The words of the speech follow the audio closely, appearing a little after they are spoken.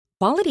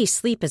Quality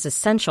sleep is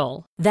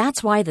essential.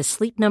 That's why the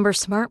Sleep Number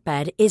Smart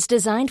Bed is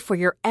designed for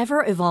your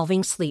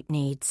ever-evolving sleep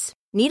needs.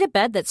 Need a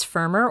bed that's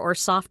firmer or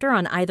softer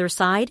on either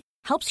side?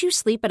 Helps you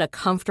sleep at a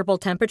comfortable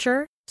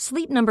temperature?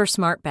 Sleep Number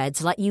Smart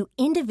Beds let you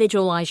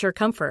individualize your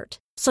comfort,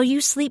 so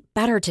you sleep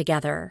better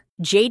together.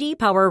 J.D.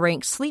 Power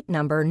ranks Sleep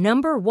Number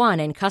number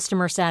 1 in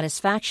customer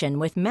satisfaction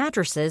with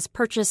mattresses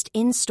purchased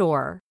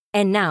in-store.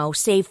 And now,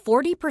 save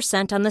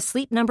 40% on the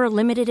Sleep Number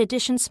Limited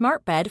Edition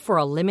Smart Bed for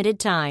a limited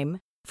time.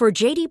 For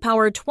J.D.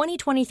 Power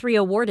 2023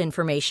 award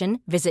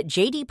information, visit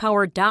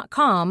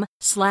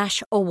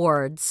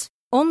jdpower.com/awards.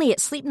 Only at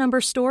Sleep Number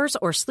stores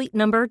or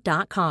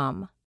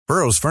sleepnumber.com.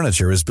 Burrow's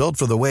furniture is built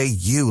for the way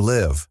you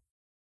live.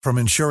 From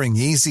ensuring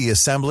easy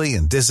assembly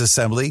and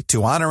disassembly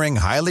to honoring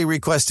highly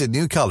requested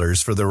new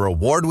colors for their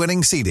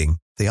award-winning seating,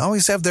 they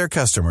always have their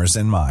customers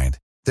in mind.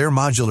 Their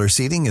modular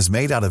seating is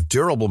made out of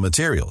durable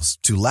materials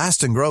to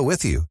last and grow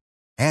with you.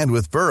 And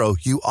with Burrow,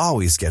 you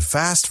always get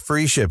fast,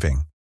 free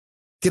shipping.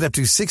 Get up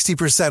to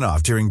 60%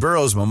 off during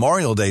Burrow's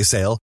Memorial Day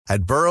sale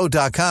at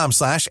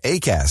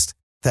burrow.com/ACAST.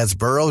 That's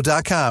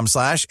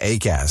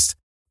burrow.com/ACAST.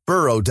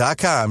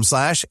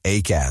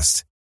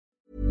 burrow.com/ACAST.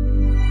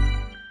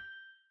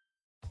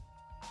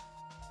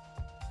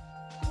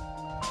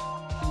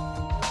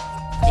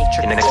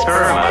 In an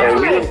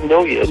experiment. We don't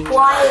know yet.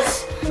 Why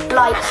is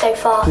light so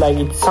far? Like,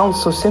 it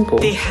sounds so simple.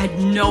 They had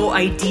no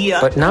idea.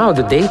 But now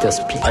the data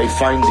speaks. I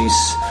find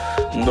this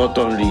not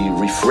only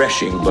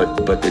refreshing,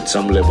 but at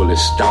some level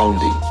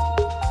astounding.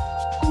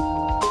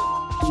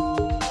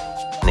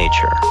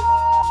 Nature.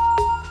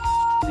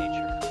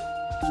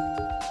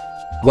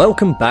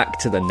 Welcome back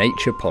to the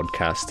Nature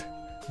Podcast.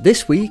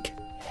 This week,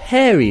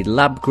 hairy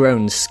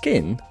lab-grown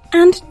skin.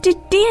 And did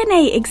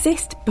DNA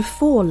exist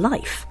before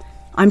life?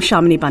 I'm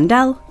Shamini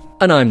Bandel.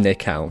 And I'm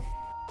Nick Howe.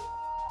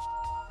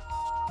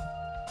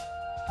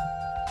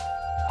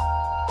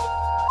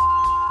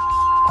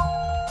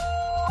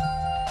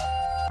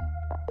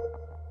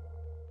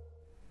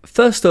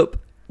 First up,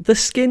 the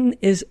skin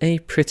is a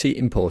pretty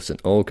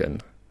important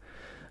organ.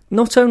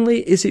 Not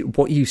only is it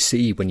what you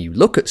see when you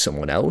look at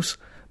someone else,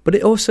 but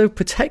it also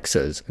protects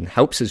us and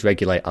helps us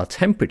regulate our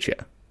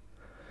temperature.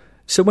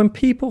 So when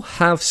people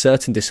have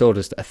certain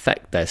disorders that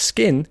affect their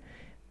skin,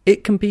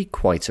 it can be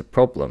quite a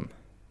problem.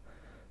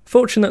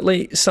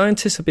 Fortunately,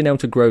 scientists have been able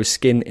to grow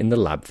skin in the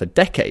lab for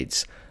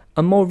decades,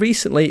 and more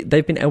recently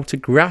they've been able to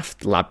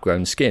graft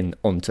lab-grown skin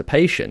onto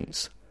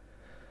patients.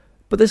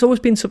 But there's always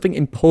been something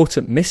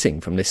important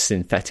missing from this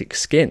synthetic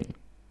skin: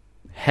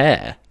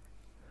 hair.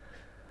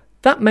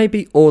 That may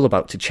be all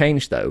about to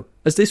change though,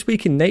 as this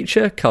week in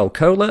Nature, Carl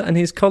Kohler and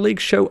his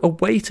colleagues show a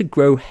way to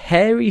grow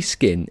hairy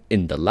skin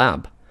in the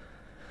lab.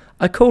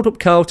 I called up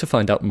Carl to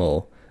find out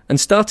more, and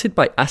started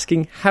by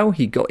asking how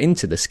he got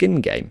into the skin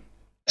game.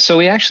 So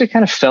we actually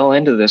kind of fell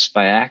into this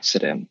by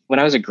accident. When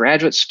I was a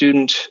graduate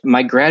student,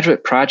 my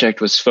graduate project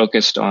was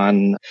focused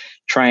on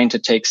trying to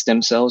take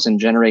stem cells and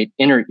generate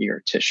inner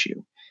ear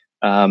tissue.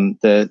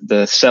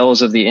 The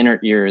cells of the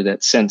inner ear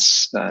that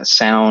sense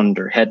sound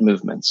or head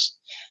movements.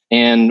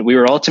 And we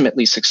were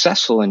ultimately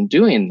successful in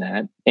doing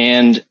that.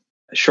 And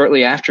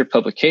shortly after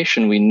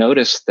publication, we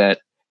noticed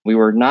that we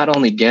were not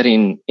only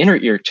getting inner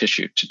ear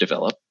tissue to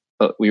develop,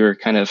 but we were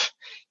kind of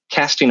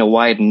casting a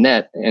wide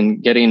net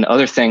and getting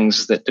other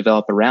things that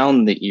develop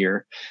around the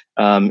ear,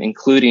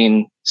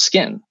 including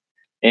skin.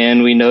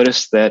 And we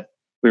noticed that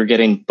we were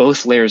getting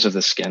both layers of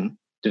the skin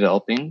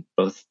developing,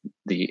 both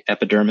the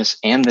epidermis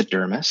and the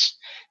dermis.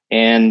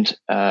 And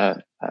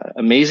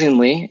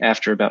amazingly,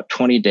 after about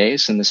 20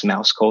 days in this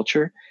mouse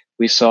culture,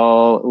 we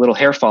saw little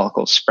hair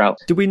follicles sprout.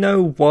 Do we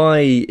know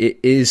why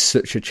it is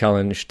such a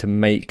challenge to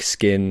make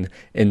skin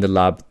in the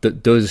lab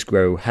that does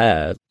grow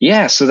hair?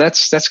 Yeah, so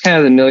that's kind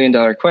of the $1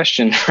 million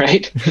question,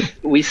 right?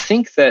 We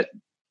think that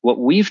what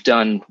we've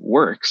done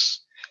works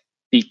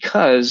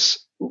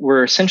because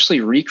we're essentially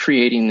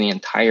recreating the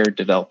entire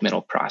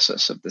developmental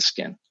process of the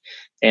skin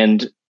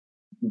and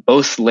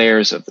both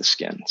layers of the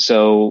skin.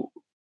 So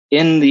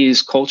in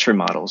these culture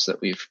models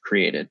that we've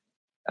created,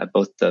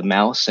 both the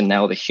mouse and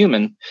now the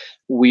human,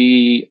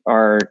 we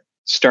are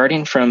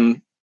starting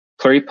from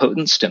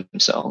pluripotent stem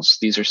cells.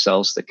 These are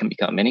cells that can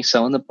become any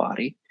cell in the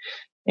body.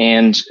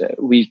 And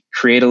we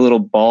create a little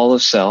ball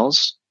of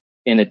cells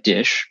in a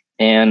dish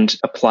and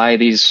apply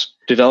these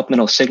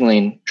developmental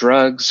signaling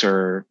drugs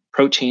or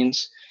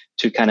proteins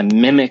to kind of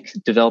mimic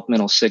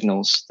developmental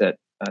signals that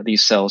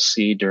these cells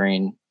see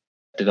during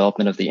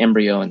development of the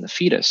embryo and the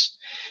fetus.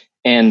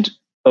 And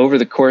over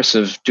the course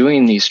of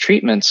doing these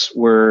treatments,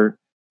 we're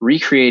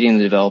recreating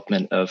the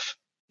development of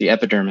the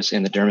epidermis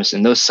and the dermis,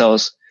 and those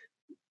cells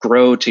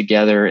grow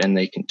together and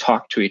they can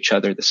talk to each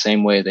other the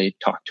same way they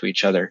talk to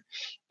each other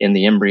in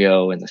the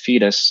embryo and the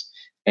fetus.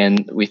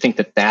 And we think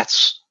that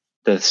that's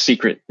the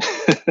secret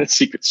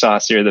secret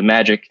sauce here, the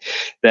magic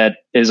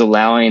that is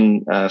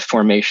allowing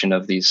formation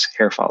of these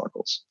hair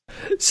follicles.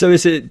 So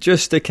is it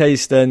just a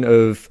case then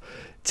of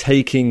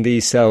taking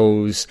these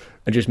cells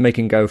and just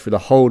making go through the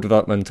whole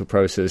developmental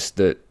process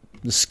that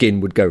the skin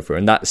would go through?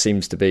 And that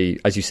seems to be,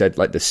 as you said,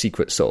 like the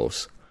secret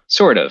sauce.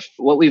 Sort of.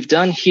 What we've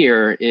done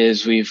here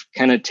is we've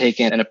kind of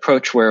taken an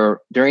approach where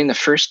during the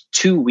first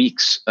 2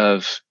 weeks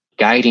of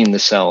guiding the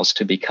cells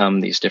to become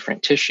these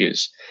different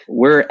tissues,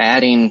 we're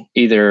adding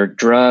either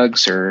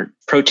drugs or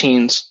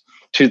proteins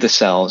to the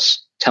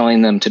cells,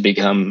 telling them to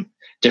become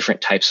different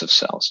types of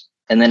cells.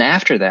 And then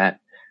after that,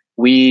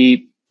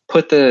 we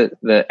put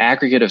the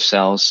aggregate of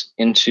cells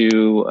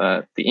into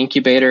the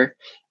incubator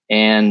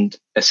and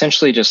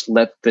essentially just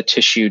let the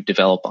tissue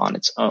develop on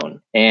its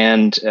own.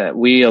 And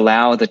we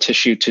allow the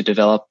tissue to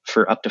develop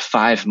for up to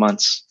 5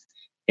 months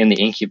in the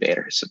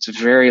incubator. So it's a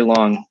very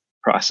long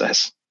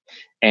process.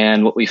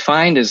 And what we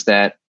find is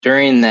that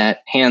during that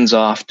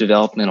hands-off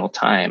developmental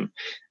time,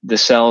 the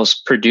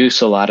cells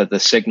produce a lot of the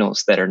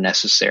signals that are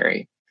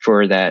necessary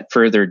for that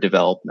further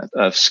development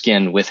of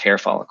skin with hair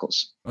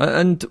follicles.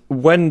 And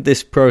when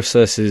this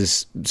process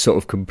is sort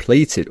of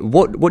completed,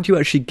 what do you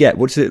actually get?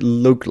 What does it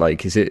look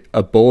like? Is it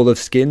a ball of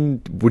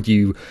skin? Would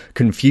you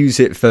confuse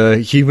it for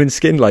human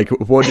skin? Like,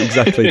 what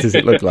exactly does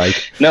it look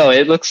like? No,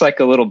 it looks like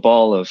a little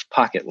ball of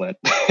pocket lint.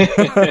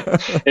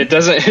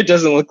 It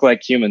doesn't look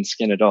like human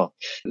skin at all.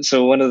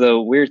 So one of the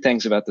weird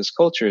things about this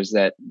culture is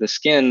that the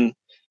skin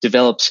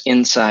develops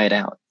inside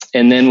out.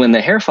 And then when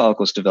the hair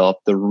follicles develop,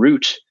 the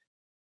root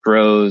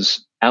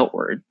grows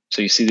outward.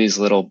 So you see these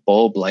little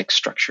bulb-like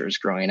structures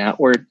growing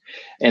outward.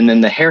 And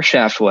then the hair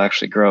shaft will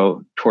actually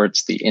grow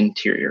towards the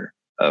interior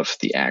of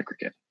the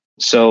aggregate.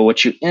 So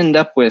what you end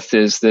up with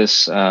is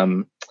this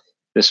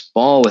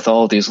ball with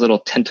all these little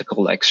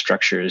tentacle-like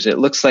structures. It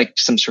looks like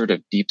some sort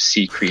of deep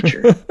sea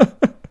creature.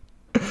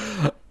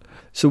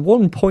 So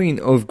one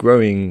point of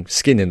growing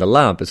skin in the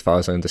lab, as far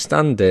as I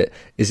understand it,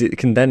 is it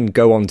can then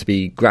go on to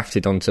be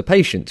grafted onto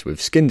patients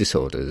with skin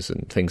disorders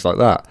and things like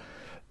that.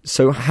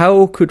 So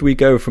how could we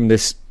go from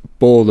this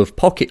ball of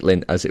pocket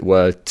lint, as it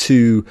were,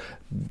 to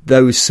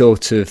those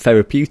sort of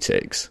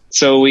therapeutics?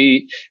 So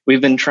we've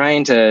been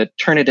trying to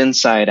turn it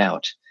inside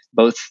out,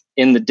 both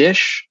in the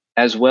dish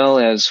as well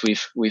as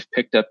we've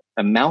picked up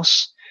a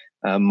mouse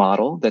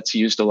model that's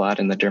used a lot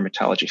in the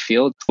dermatology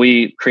field.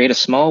 We create a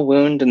small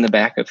wound in the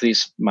back of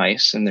these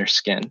mice in their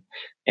skin,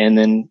 and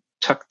then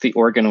tuck the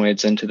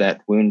organoids into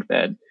that wound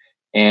bed.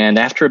 And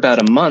after about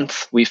a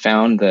month, we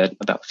found that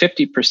about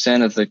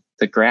 50% of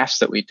the grafts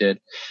that we did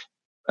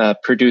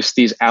produced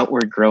these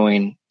outward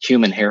growing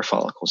human hair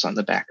follicles on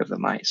the back of the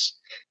mice.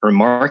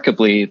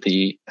 Remarkably,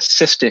 the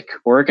cystic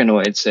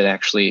organoids that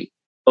actually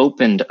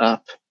opened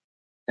up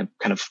and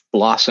kind of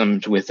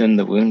blossomed within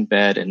the wound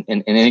bed and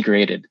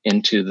integrated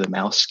into the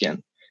mouse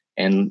skin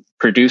and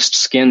produced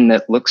skin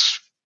that looks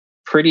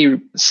pretty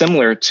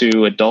similar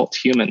to adult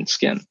human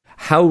skin.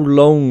 How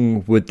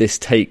long would this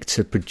take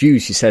to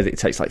produce? You said it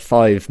takes like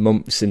 5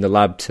 months in the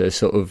lab to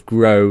sort of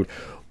grow.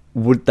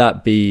 Would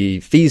that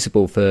be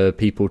feasible for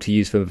people to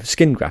use for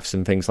skin grafts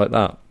and things like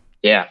that?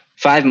 Yeah,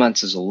 5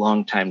 months is a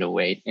long time to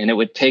wait. And it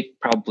would take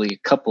probably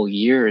a couple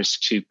years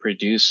to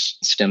produce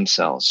stem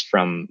cells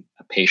from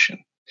a patient.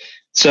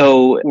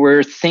 So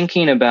we're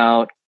thinking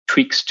about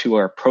tweaks to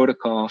our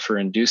protocol for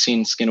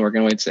inducing skin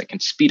organoids that can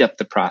speed up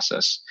the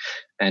process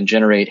and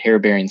generate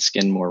hair-bearing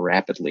skin more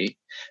rapidly.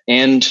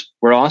 And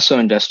we're also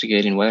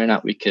investigating whether or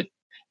not we could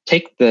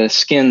take the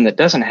skin that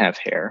doesn't have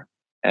hair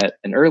at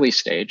an early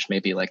stage,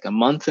 maybe like a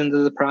month into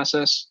the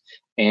process,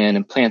 and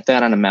implant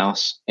that on a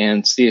mouse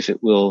and see if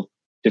it will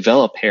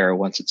develop hair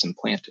once it's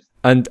implanted.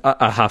 And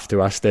I have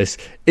to ask this,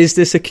 is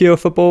this a cure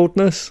for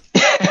baldness?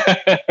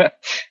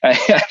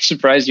 I'm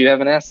surprised you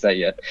haven't asked that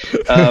yet.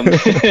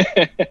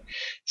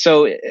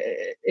 So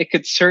it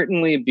could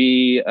certainly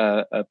be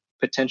a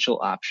potential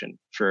option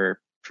for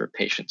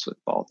patients with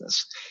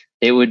baldness.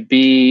 It would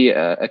be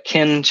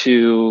akin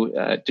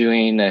to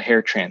doing a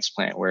hair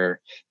transplant where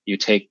you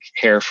take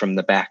hair from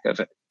the back of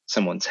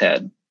someone's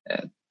head,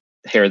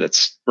 hair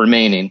that's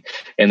remaining,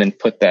 and then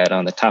put that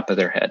on the top of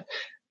their head.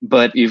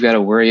 But you've got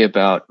to worry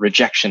about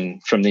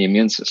rejection from the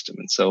immune system.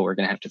 And so we're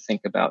going to have to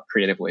think about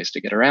creative ways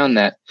to get around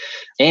that.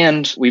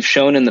 And we've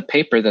shown in the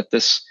paper that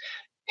this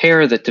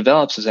hair that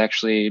develops is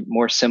actually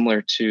more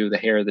similar to the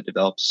hair that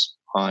develops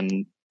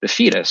on the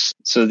fetus.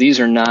 So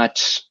these are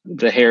not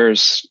the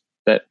hairs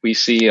that we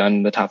see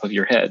on the top of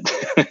your head.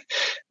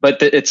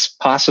 But it's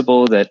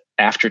possible that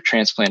after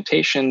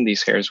transplantation,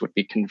 these hairs would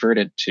be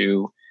converted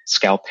to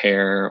scalp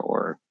hair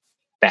or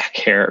back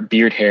hair,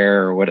 beard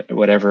hair, or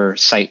whatever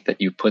site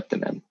that you put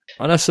them in.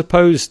 And I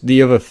suppose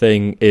the other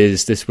thing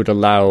is this would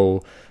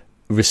allow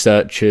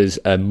researchers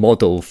a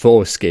model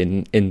for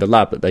skin in the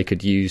lab that they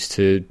could use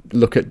to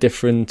look at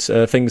different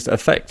things that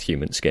affect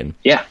human skin.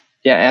 Yeah,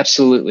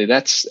 absolutely.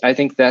 I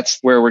think that's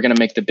where we're going to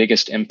make the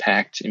biggest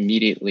impact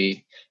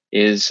immediately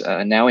is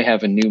now we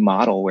have a new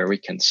model where we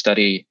can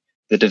study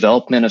the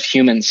development of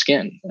human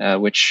skin,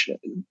 which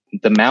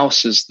the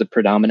mouse is the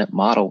predominant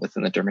model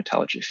within the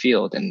dermatology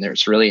field. And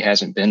there's really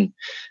hasn't been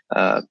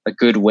a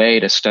good way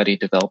to study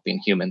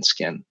developing human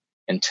skin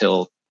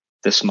until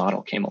this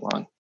model came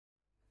along.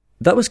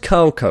 That was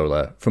Carl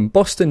Kohler from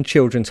Boston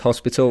Children's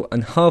Hospital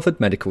and Harvard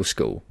Medical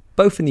School,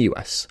 both in the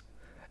US.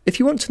 If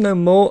you want to know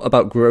more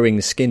about growing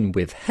skin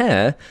with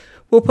hair,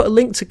 we'll put a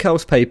link to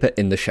Carl's paper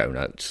in the show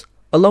notes.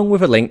 along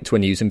with a link to a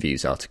News and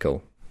Views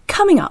article.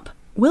 Coming up,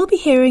 we'll be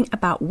hearing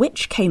about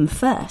which came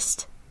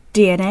first,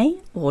 DNA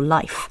or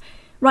life.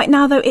 Right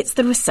now, though, it's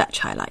the research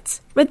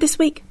highlights, read this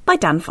week by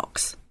Dan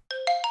Fox.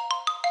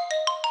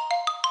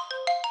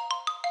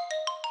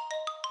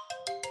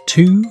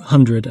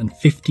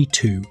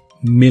 252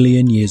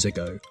 million years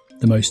ago,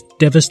 the most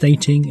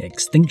devastating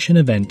extinction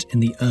event in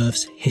the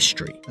Earth's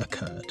history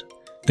occurred,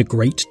 the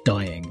Great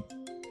Dying.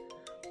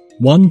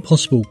 One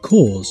possible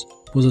cause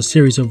was a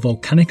series of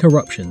volcanic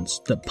eruptions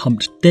that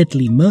pumped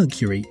deadly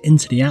mercury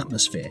into the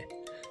atmosphere,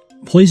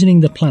 poisoning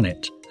the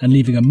planet and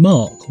leaving a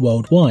mark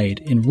worldwide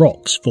in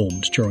rocks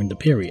formed during the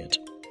period.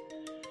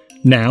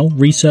 Now,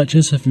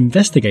 researchers have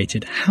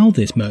investigated how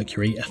this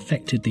mercury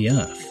affected the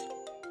Earth.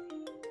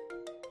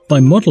 By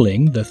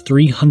modelling the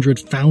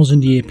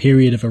 300,000-year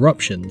period of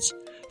eruptions,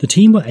 the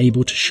team were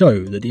able to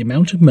show that the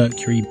amount of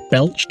mercury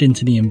belched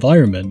into the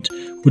environment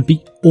would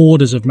be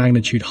orders of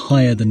magnitude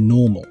higher than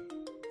normal.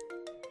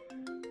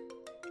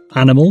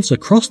 Animals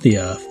across the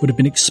Earth would have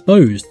been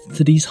exposed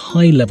to these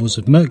high levels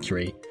of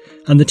mercury,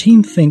 and the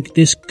team think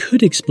this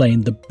could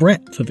explain the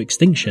breadth of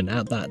extinction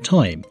at that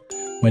time,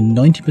 when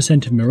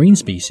 90% of marine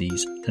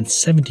species and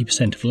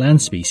 70% of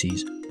land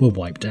species were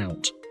wiped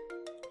out.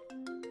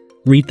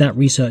 Read that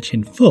research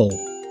in full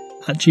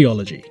at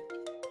Geology.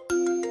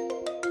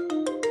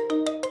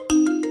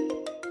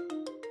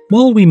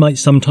 While we might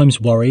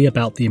sometimes worry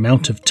about the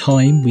amount of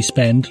time we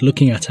spend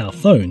looking at our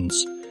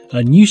phones,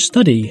 a new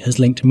study has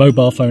linked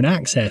mobile phone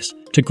access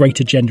to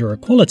greater gender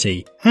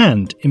equality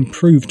and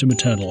improved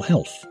maternal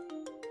health.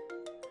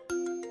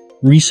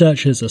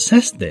 Researchers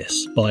assessed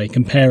this by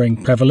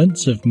comparing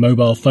prevalence of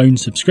mobile phone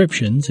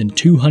subscriptions in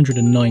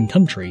 209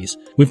 countries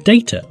with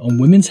data on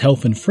women's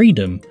health and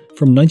freedom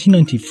from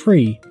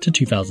 1993 to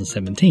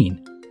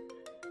 2017.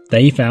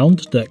 They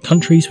found that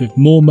countries with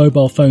more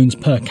mobile phones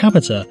per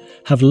capita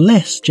have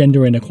less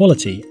gender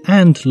inequality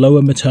and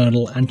lower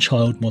maternal and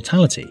child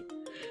mortality,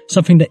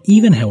 something that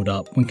even held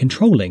up when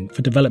controlling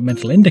for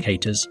developmental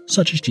indicators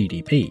such as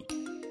GDP.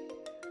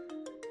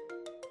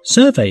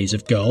 Surveys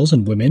of girls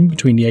and women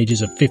between the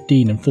ages of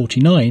 15 and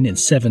 49 in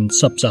 7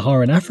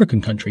 sub-Saharan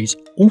African countries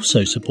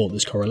also support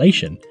this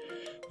correlation,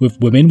 with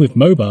women with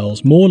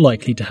mobiles more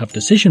likely to have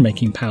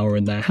decision-making power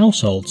in their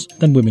households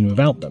than women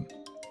without them.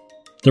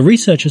 The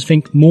researchers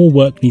think more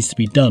work needs to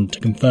be done to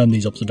confirm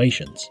these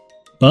observations,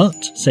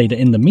 but say that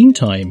in the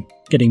meantime,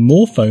 getting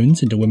more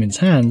phones into women's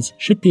hands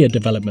should be a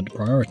development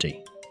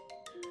priority.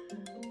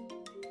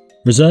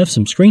 Reserve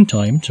some screen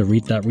time to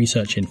read that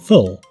research in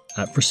full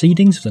at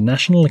Proceedings of the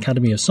National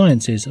Academy of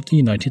Sciences of the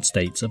United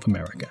States of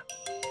America.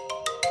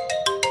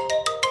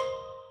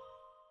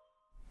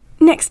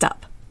 Next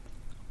up,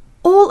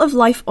 all of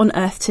life on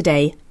Earth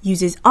today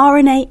uses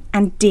RNA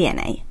and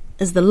DNA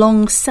as the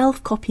long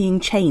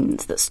self-copying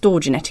chains that store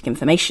genetic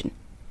information.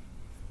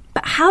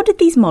 But how did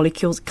these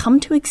molecules come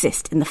to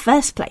exist in the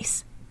first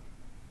place?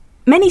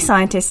 Many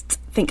scientists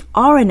think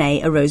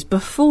RNA arose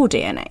before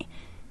DNA,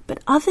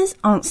 but others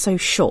aren't so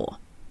sure.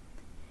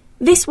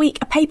 This week,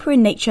 a paper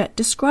in Nature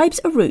describes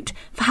a route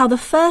for how the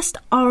first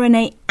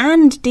RNA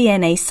and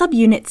DNA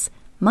subunits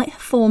might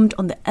have formed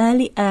on the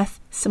early Earth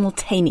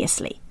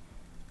simultaneously.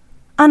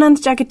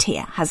 Anand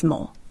Jagatia has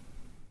more.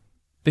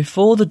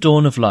 Before the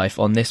dawn of life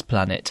on this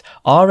planet,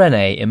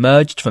 RNA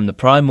emerged from the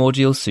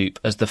primordial soup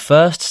as the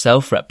first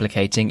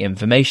self-replicating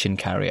information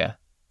carrier.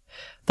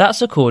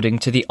 That's according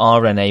to the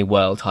RNA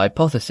world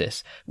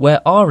hypothesis, where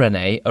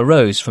RNA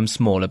arose from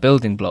smaller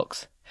building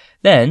blocks.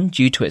 Then,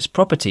 due to its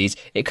properties,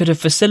 it could have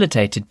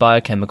facilitated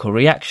biochemical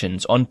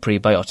reactions on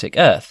prebiotic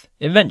Earth,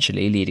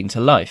 eventually leading to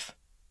life.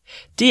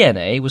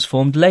 DNA was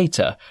formed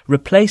later,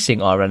 replacing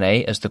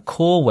RNA as the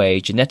core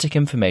way genetic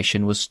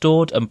information was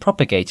stored and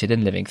propagated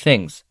in living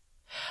things.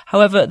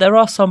 However, there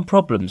are some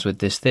problems with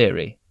this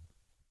theory.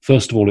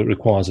 First of all, it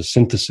requires a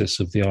synthesis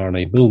of the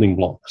RNA building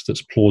blocks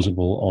that's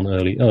plausible on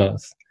early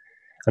Earth.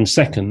 And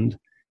second,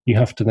 you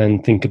have to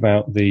then think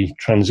about the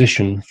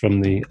transition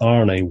from the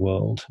RNA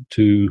world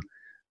to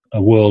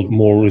a world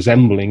more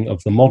resembling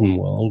of the modern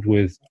world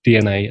with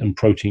DNA and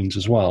proteins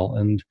as well.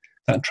 And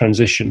that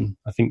transition,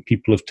 I think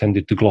people have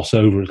tended to gloss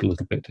over it a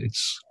little bit.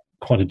 It's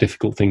quite a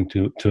difficult thing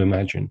to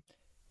imagine.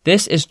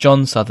 This is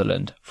John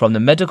Sutherland from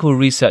the Medical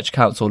Research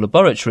Council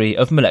Laboratory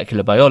of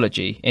Molecular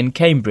Biology in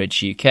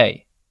Cambridge,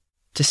 UK.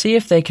 To see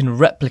if they can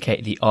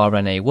replicate the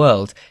RNA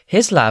world,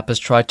 his lab has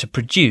tried to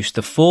produce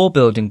the 4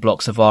 building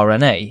blocks of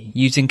RNA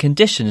using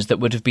conditions that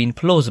would have been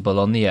plausible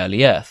on the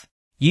early Earth: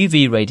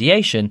 UV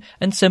radiation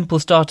and simple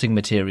starting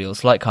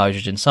materials like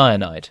hydrogen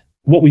cyanide.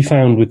 What we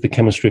found with the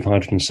chemistry of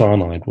hydrogen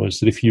cyanide was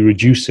that if you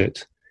reduce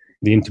it,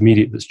 the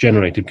intermediate that's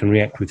generated can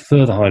react with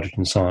further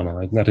hydrogen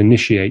cyanide, and that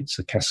initiates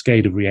a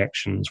cascade of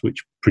reactions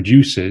which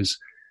produces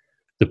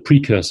the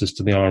precursors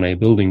to the RNA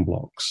building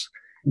blocks.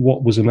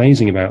 What was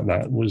amazing about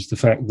that was the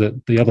fact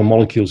that the other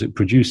molecules it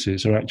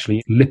produces are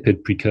actually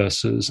lipid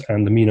precursors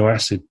and amino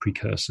acid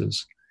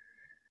precursors,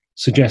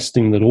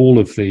 suggesting that all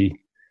of the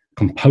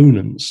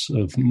components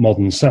of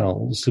modern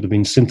cells that have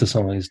been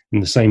synthesized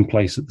in the same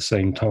place at the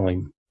same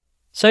time.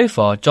 So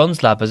far,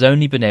 John's lab has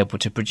only been able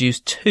to produce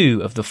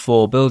 2 of the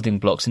 4 building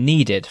blocks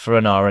needed for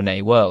an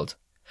RNA world.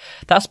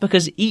 That's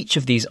because each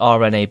of these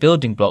RNA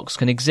building blocks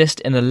can exist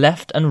in a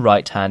left and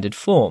right-handed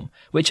form,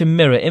 which are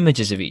mirror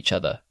images of each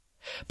other.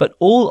 But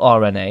all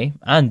RNA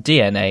and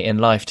DNA in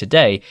life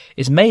today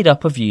is made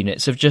up of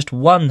units of just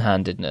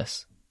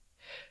one-handedness.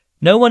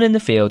 No one in the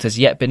field has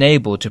yet been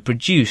able to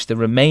produce the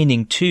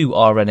remaining 2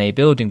 RNA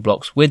building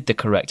blocks with the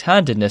correct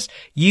handedness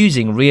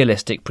using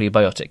realistic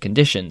prebiotic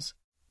conditions.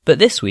 But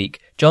this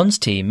week, John's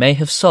team may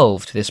have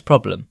solved this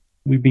problem.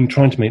 We've been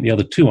trying to make the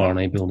other 2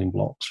 RNA building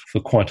blocks for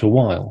quite a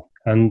while,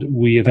 and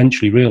we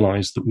eventually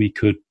realized that we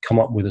could come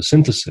up with a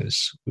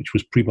synthesis which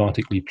was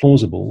prebiotically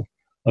plausible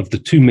of the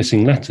 2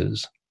 missing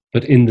letters,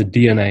 but in the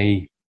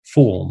DNA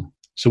form.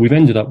 So we've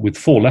ended up with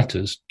 4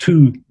 letters,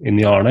 2 in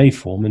the RNA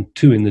form and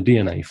 2 in the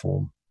DNA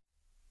form.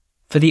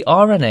 For the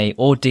RNA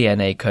or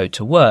DNA code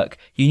to work,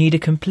 you need a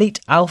complete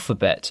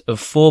alphabet of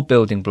 4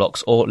 building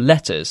blocks or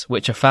letters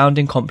which are found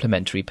in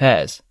complementary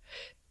pairs.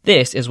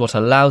 This is what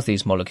allows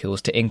these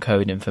molecules to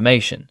encode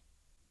information.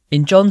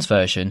 In John's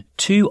version,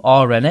 2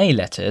 RNA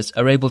letters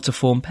are able to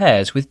form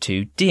pairs with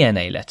 2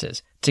 DNA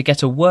letters to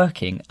get a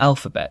working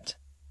alphabet.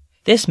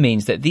 This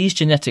means that these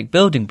genetic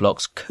building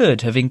blocks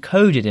could have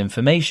encoded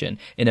information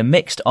in a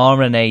mixed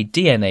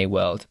RNA-DNA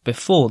world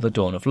before the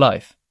dawn of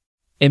life.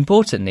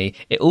 Importantly,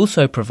 it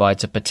also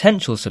provides a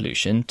potential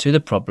solution to the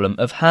problem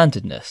of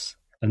handedness.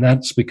 And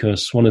that's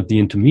because one of the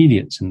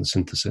intermediates in the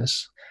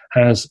synthesis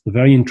has a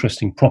very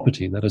interesting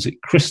property that as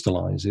it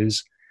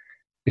crystallizes,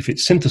 if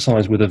it's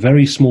synthesized with a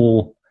very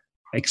small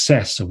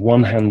excess of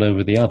one hand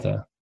over the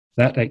other,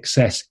 that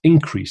excess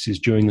increases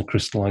during the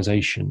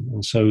crystallization.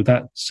 And so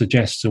that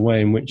suggests a way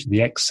in which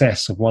the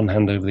excess of one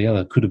hand over the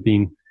other could have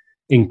been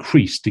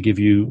increased to give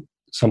you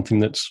something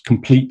that's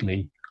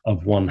completely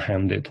of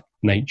one-handed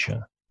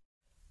nature.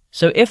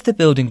 So if the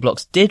building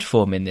blocks did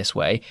form in this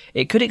way,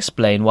 it could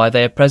explain why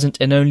they are present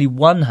in only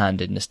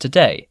one-handedness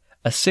today,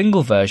 a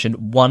single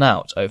version won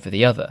out over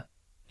the other.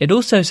 It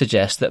also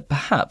suggests that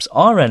perhaps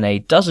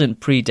RNA doesn't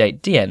predate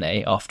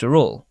DNA after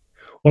all.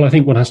 Well, I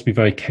think one has to be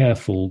very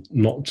careful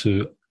not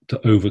to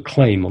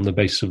overclaim on the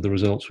basis of the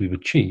results we've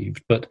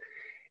achieved. But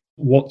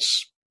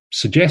what's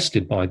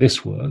suggested by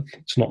this work,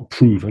 it's not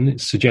proven,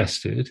 it's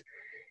suggested,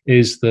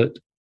 is that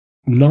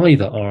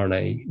neither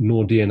RNA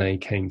nor DNA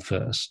came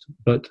first,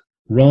 but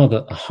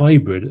rather a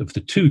hybrid of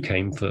the 2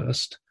 came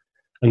first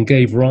and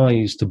gave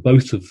rise to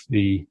both of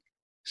the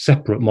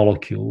separate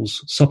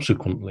molecules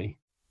subsequently.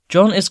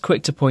 John is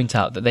quick to point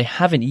out that they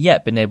haven't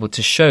yet been able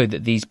to show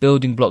that these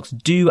building blocks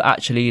do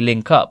actually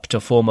link up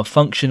to form a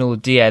functional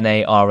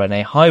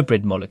DNA-RNA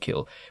hybrid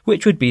molecule,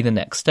 which would be the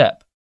next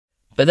step.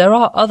 But there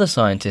are other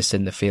scientists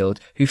in the field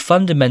who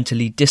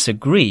fundamentally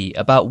disagree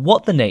about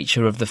what the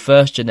nature of the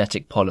first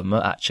genetic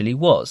polymer actually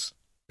was.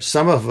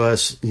 Some of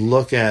us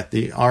look at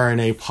the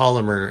RNA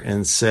polymer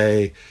and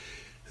say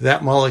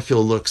that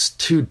molecule looks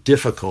too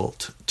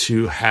difficult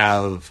to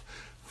have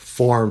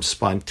formed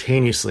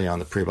spontaneously on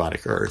the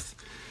prebiotic Earth.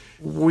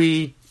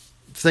 We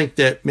think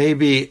that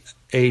maybe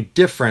a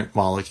different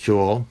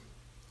molecule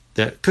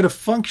that could have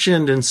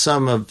functioned in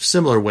some of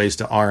similar ways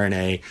to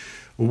RNA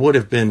would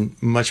have been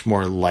much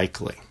more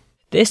likely.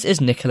 This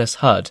is Nicholas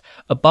Hudd,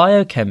 a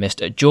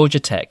biochemist at Georgia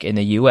Tech in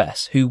the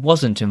US who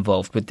wasn't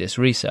involved with this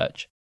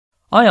research.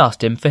 I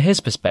asked him for his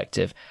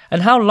perspective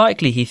and how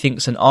likely he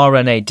thinks an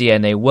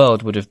RNA-DNA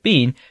world would have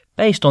been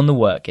based on the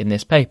work in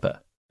this paper.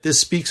 This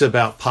speaks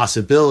about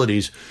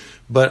possibilities,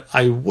 but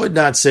I would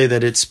not say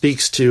that it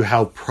speaks to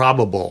how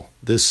probable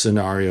this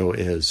scenario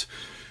is.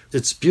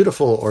 It's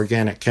beautiful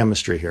organic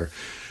chemistry here.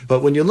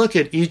 But when you look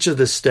at each of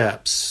the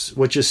steps,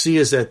 what you see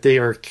is that they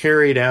are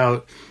carried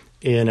out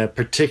in a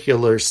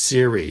particular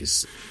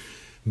series.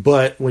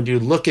 But when you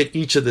look at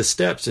each of the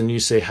steps and you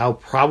say, how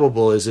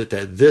probable is it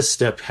that this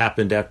step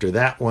happened after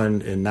that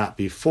one and not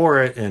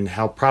before it? And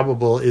how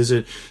probable is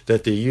it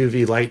that the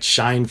UV light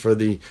shined for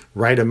the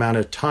right amount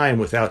of time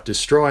without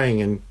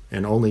destroying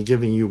and only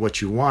giving you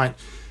what you want?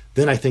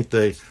 Then I think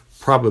the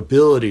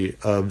probability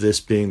of this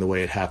being the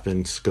way it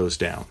happens goes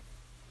down.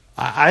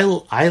 I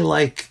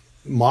like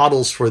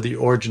models for the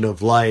origin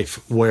of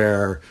life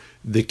where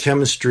the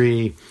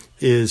chemistry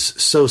is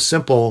so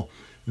simple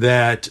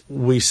that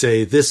we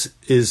say this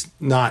is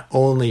not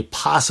only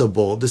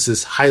possible, this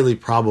is highly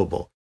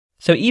probable.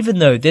 So even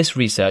though this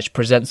research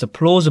presents a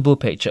plausible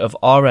picture of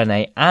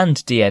RNA and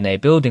DNA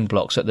building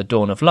blocks at the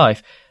dawn of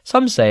life,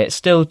 some say it's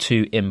still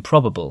too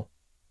improbable.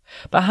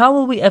 But how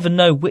will we ever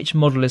know which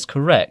model is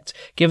correct,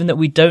 given that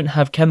we don't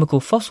have chemical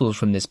fossils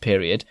from this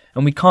period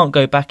and we can't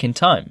go back in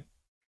time?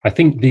 I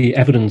think the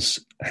evidence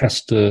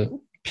has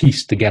to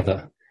piece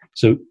together.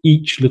 So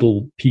each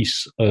little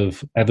piece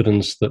of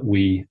evidence that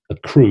we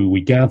accrue, we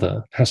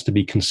gather, has to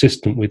be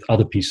consistent with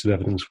other pieces of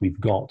evidence we've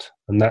got.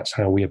 And that's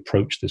how we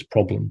approach this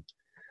problem.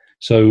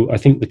 So I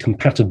think the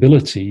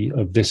compatibility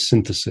of this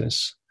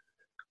synthesis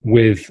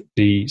with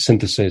the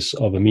synthesis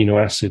of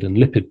amino acid and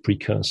lipid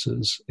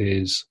precursors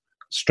is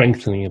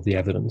strengthening of the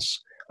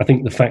evidence. I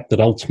think the fact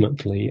that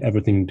ultimately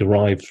everything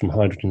derives from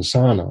hydrogen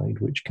cyanide,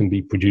 which can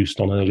be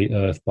produced on early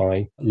Earth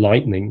by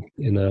lightning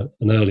in an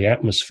early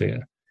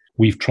atmosphere,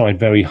 we've tried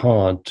very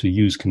hard to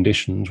use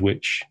conditions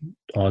which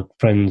our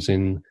friends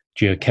in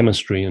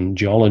geochemistry and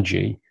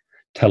geology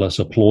tell us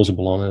are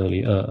plausible on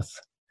early Earth.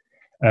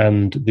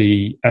 And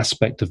the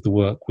aspect of the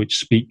work which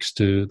speaks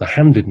to the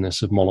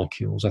handedness of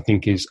molecules, I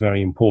think, is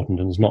very important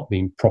and has not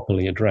been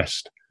properly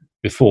addressed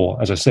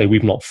before. As I say,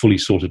 we've not fully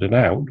sorted it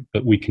out,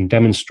 but we can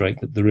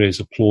demonstrate that there is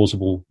a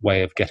plausible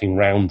way of getting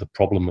round the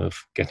problem of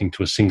getting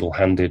to a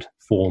single-handed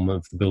form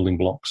of the building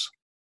blocks.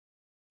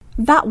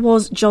 That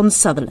was John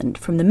Sutherland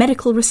from the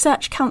Medical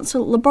Research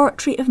Council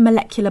Laboratory of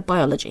Molecular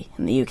Biology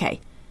in the UK.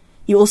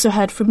 You also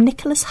heard from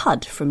Nicholas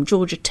Hudd from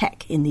Georgia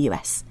Tech in the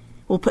US.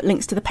 We'll put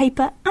links to the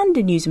paper and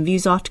a News and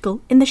Views article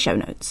in the show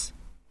notes.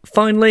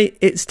 Finally,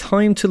 it's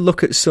time to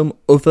look at some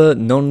other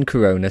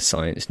non-corona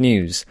science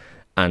news.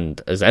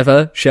 And as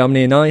ever,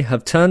 Shamini and I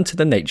have turned to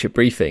the Nature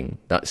Briefing.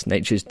 That's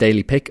Nature's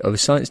daily pick of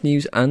science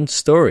news and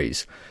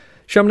stories.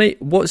 Shamini,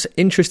 what's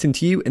interesting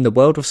to you in the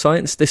world of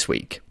science this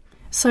week?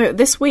 So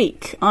this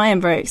week, I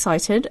am very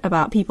excited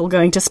about people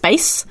going to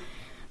space,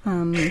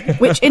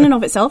 which in and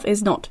of itself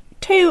is not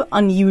too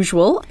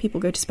unusual.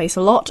 People go to space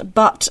a lot,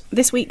 but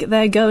this week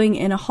they're going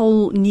in a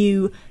whole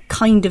new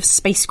kind of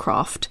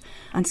spacecraft,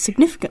 and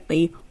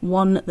significantly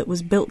one that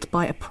was built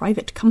by a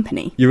private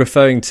company. You're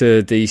referring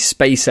to the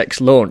SpaceX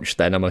launch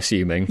then, I'm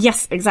assuming?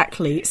 Yes,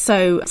 exactly.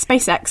 So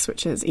SpaceX,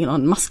 which is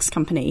Elon Musk's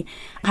company,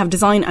 have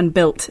designed and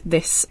built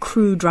this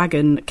Crew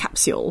Dragon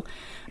capsule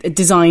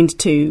designed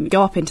to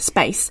go up into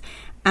space,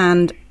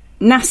 and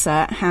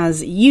NASA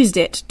has used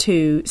it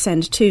to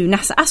send 2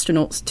 NASA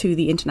astronauts to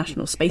the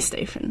International Space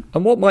Station.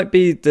 And what might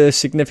be the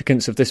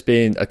significance of this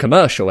being a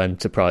commercial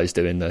enterprise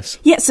doing this?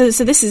 Yeah, so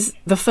this is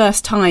the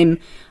first time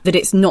that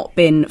it's not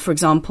been, for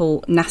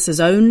example, NASA's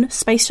own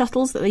space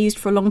shuttles that they used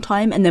for a long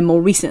time, and then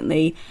more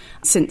recently,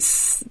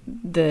 since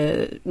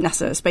the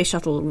NASA space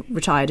shuttle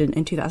retired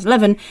in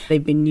 2011,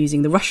 they've been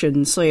using the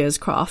Russian Soyuz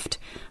craft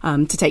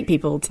to take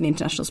people to the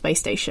International Space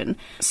Station.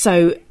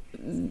 So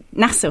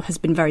NASA has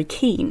been very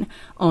keen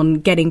on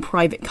getting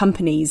private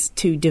companies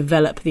to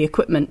develop the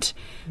equipment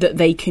that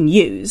they can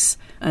use.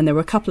 And there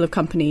were a couple of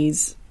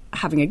companies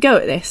having a go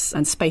at this,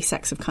 and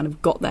SpaceX have kind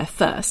of got there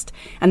first.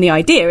 And the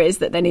idea is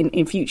that then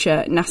in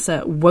future,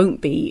 NASA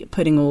won't be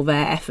putting all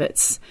their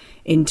efforts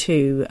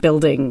into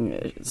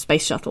building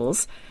space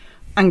shuttles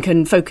and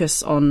can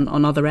focus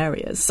on other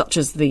areas, such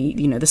as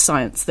the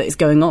science that is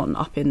going on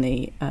up in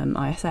the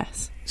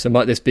ISS. So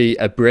might this be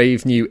a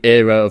brave new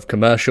era of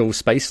commercial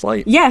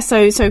spaceflight? Yeah,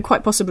 so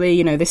quite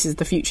possibly, this is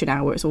the future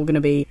now where it's all going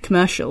to be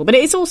commercial. But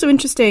it's also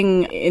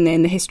interesting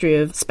in the history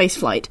of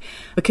spaceflight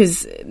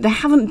because there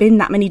haven't been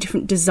that many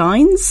different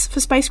designs for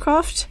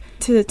spacecraft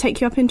to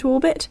take you up into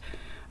orbit.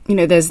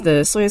 There's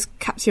the Soyuz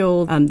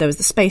capsule, there was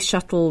the space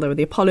shuttle, there were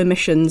the Apollo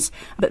missions.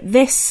 But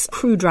this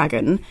Crew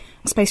Dragon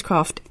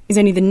spacecraft is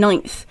only the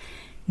 9th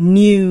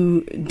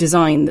new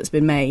design that's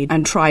been made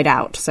and tried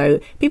out. So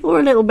people were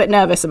a little bit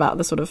nervous about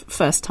the sort of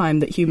first time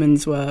that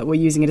humans were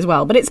using it as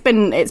well. But it's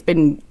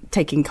been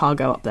taking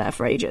cargo up there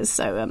for ages,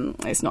 so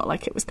it's not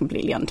like it was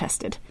completely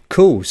untested.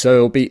 Cool. So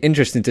it'll be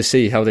interesting to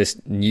see how this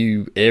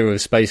new era of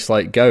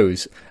spaceflight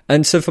goes.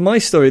 And so for my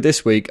story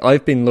this week,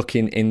 I've been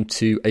looking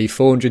into a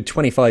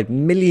 425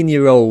 million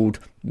year old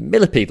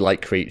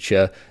millipede-like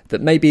creature that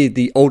may be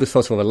the oldest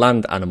fossil of a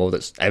land animal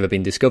that's ever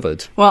been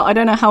discovered. Well, I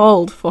don't know how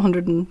old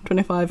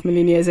 425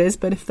 million years is,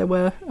 but if there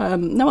were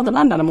no other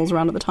land animals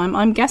around at the time,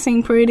 I'm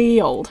guessing pretty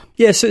old.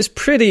 Yeah, so it's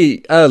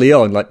pretty early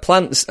on. Like,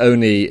 plants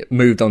only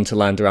moved onto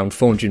land around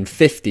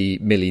 450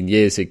 million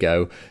years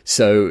ago,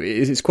 so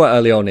it's quite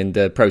early on in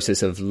the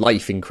process of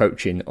life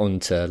encroaching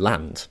onto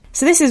land.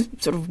 So this is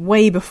sort of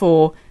way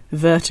before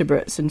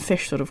vertebrates and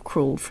fish sort of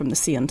crawled from the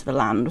sea onto the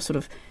land, or sort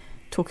of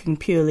talking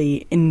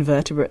purely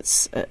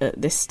invertebrates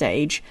at this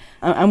stage.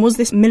 And was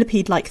this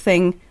millipede-like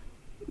thing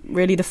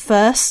really the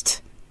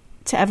first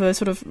to ever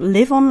sort of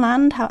live on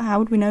land? How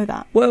would we know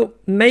that? Well,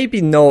 maybe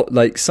not.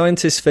 Like,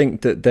 scientists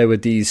think that there were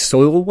these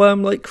soil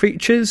worm-like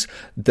creatures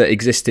that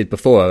existed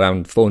before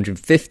around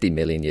 450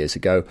 million years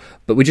ago,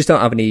 but we just don't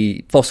have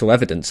any fossil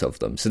evidence of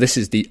them. So this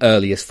is the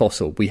earliest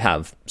fossil we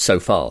have so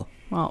far.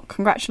 Well,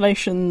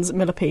 congratulations,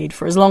 Millipede,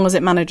 for as long as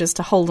it manages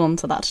to hold on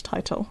to that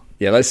title.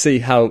 Yeah, let's see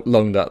how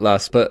long that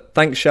lasts. But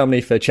thanks,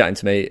 Shamini, for chatting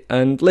to me.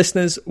 And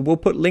listeners, we'll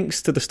put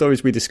links to the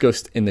stories we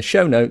discussed in the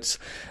show notes.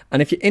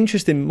 And if you're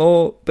interested in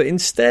more, but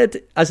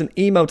instead as an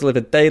email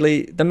delivered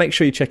daily, then make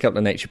sure you check out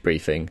the Nature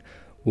Briefing.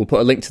 We'll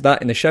put a link to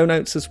that in the show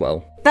notes as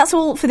well. That's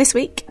all for this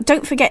week.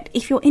 Don't forget,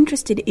 if you're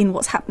interested in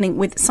what's happening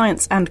with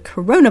science and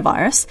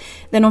coronavirus,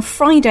 then on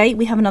Friday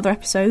we have another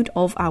episode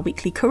of our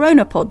weekly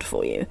Corona Pod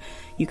for you.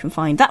 You can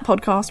find that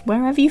podcast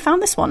wherever you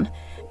found this one.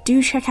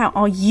 Do check out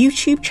our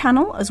YouTube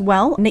channel as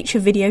well, Nature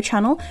Video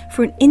channel,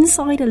 for an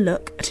insider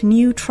look at a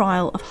new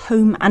trial of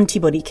home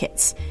antibody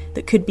kits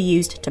that could be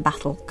used to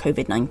battle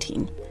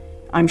COVID-19.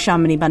 I'm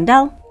Shamini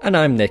Bandel. And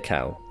I'm Nick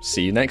Howe.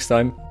 See you next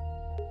time.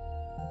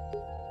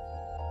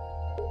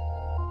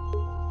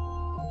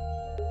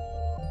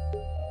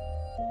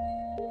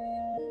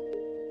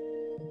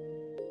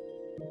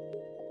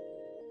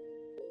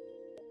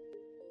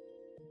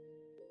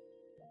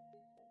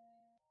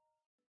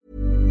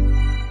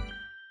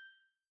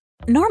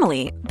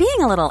 Normally, being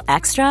a little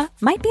extra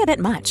might be a bit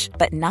much,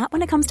 but not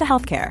when it comes to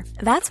healthcare.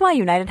 That's why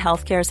United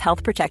Healthcare's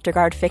Health Protector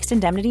Guard fixed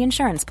indemnity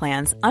insurance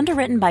plans,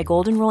 underwritten by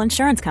Golden Rule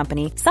Insurance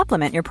Company,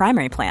 supplement your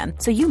primary plan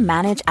so you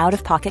manage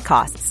out-of-pocket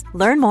costs.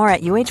 Learn more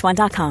at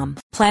uh1.com.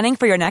 Planning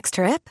for your next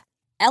trip?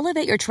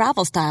 Elevate your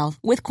travel style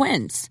with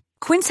Quince.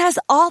 Quince has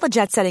all the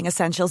jet-setting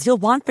essentials you'll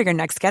want for your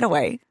next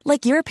getaway,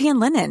 like European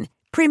linen,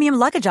 premium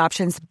luggage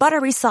options,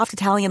 buttery soft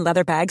Italian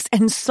leather bags,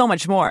 and so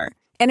much more.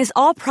 And is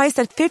all priced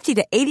at 50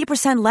 to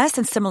 80% less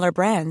than similar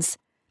brands.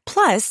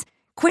 Plus,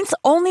 Quince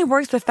only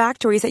works with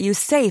factories that use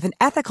safe and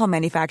ethical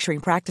manufacturing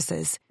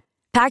practices.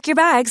 Pack your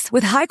bags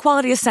with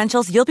high-quality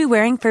essentials you'll be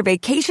wearing for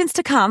vacations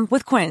to come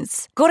with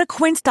Quince. Go to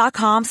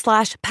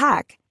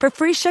quince.com/pack for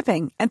free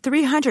shipping and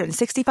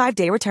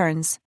 365-day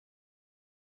returns.